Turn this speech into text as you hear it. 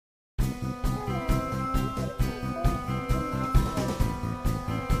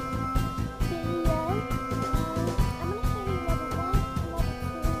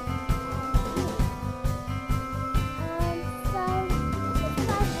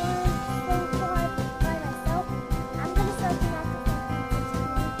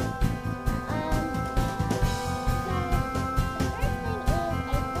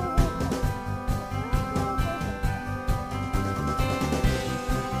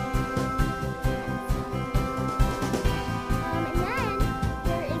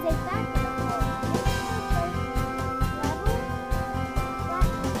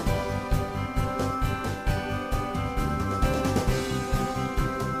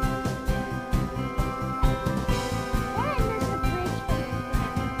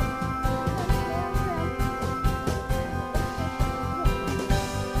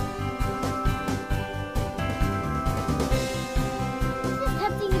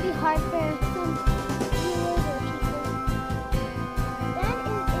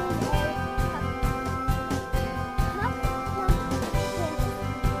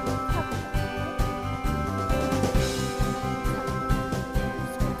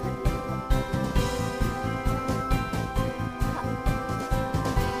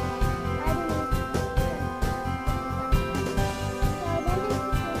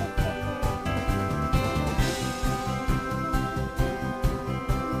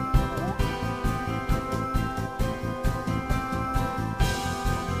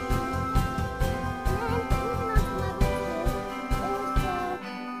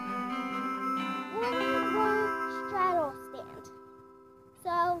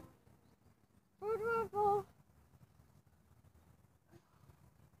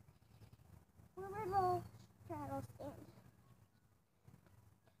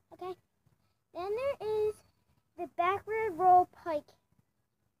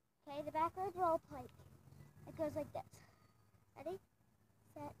Okay, the backwards roll pike. It goes like this. Ready?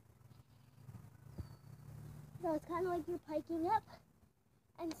 Set. So it's kind of like you're piking up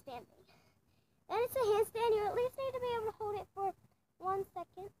and standing. Then it's a handstand. You at least need to be able to hold it for 1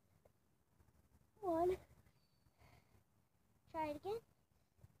 second. 1. Try it again.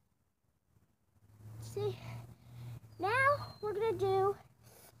 See? Now we're going to do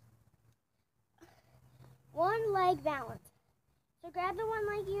one leg balance. So grab the one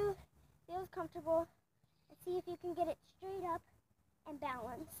leg you feel comfortable and see if you can get it straight up and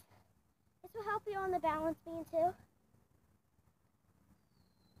balance. This will help you on the balance beam too.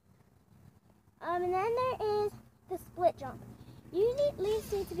 And then there is the split jump. You at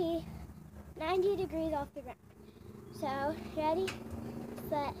least need to be 90 degrees off the ground. So, ready,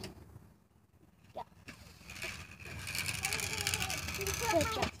 set, go. Split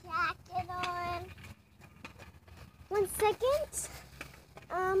jump. Jacket on. 1 second.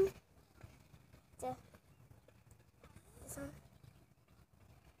 This one.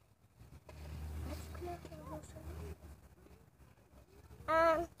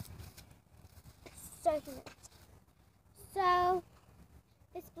 So,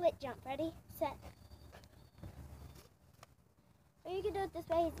 the split jump. Ready, set. Or you can do it this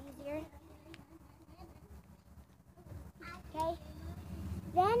way, it's easier. Okay.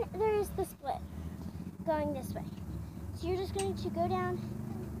 Then there is the split, going this way. So you're just going to go down,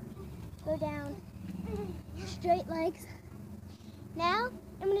 straight legs. Now,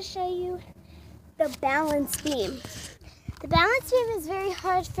 I'm going to show you the balance beam. The balance beam is very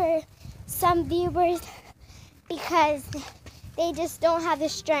hard for some viewers because they just don't have the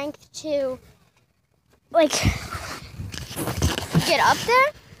strength to, like, get up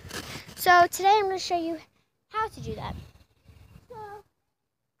there. So today I'm going to show you how to do that. So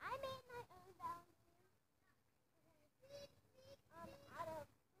I made my own balance beam out of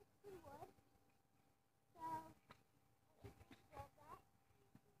 50 wood. So hold that.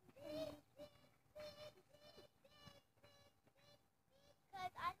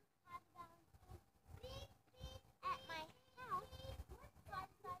 Because I don't have a balance beam at my house, so I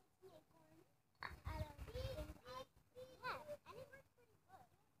decided to make one out of things I have. And it works pretty good.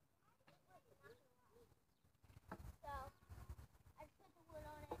 So I just put the wood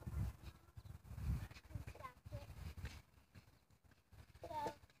on it and stacked it. So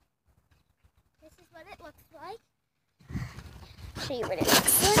this is what it looks like. I'll show you what it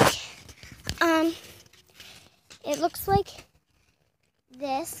looks like. It looks like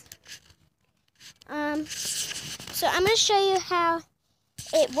this. So I'm going to show you how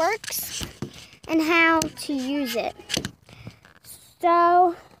it works and how to use it.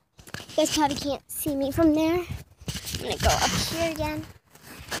 So, you guys probably can't see me from there. I'm going to go up here again.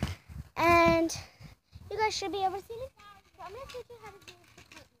 And you guys should be able to see me. So I'm going to teach you how to do the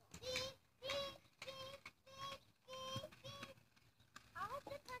cartwheel. I'll have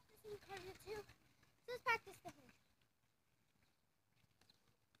to practice in cartwheel too. So let's practice the hand.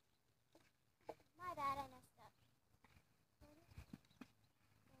 My bad, I messed up.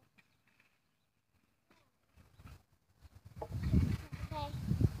 Okay,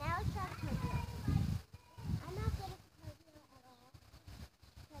 now let's try the cartwheel. I'm not good at the cartwheel at all,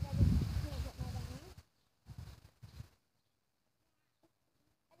 because I just can't get my balance.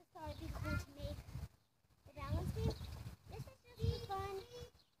 I just thought it'd be cool to make the balance beam. This is just for fun.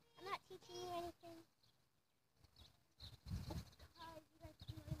 I'm not teaching you anything. You guys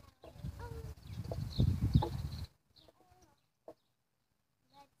can learn that on your own.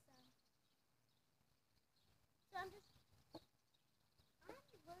 So I'm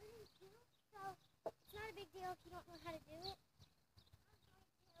learning too, so it's not a big deal if you don't know how to do it.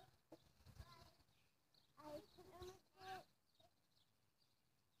 I can almost do it.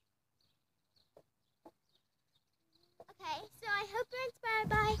 Okay, so I hope you're inspired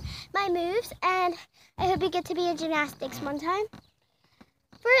by my moves, and I hope you get to be in gymnastics one time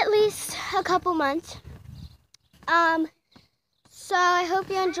for at least a couple months. So I hope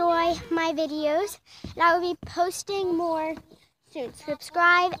you enjoy my videos, and I will be posting more soon.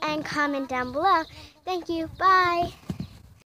 Subscribe and comment down below. Thank you. Bye.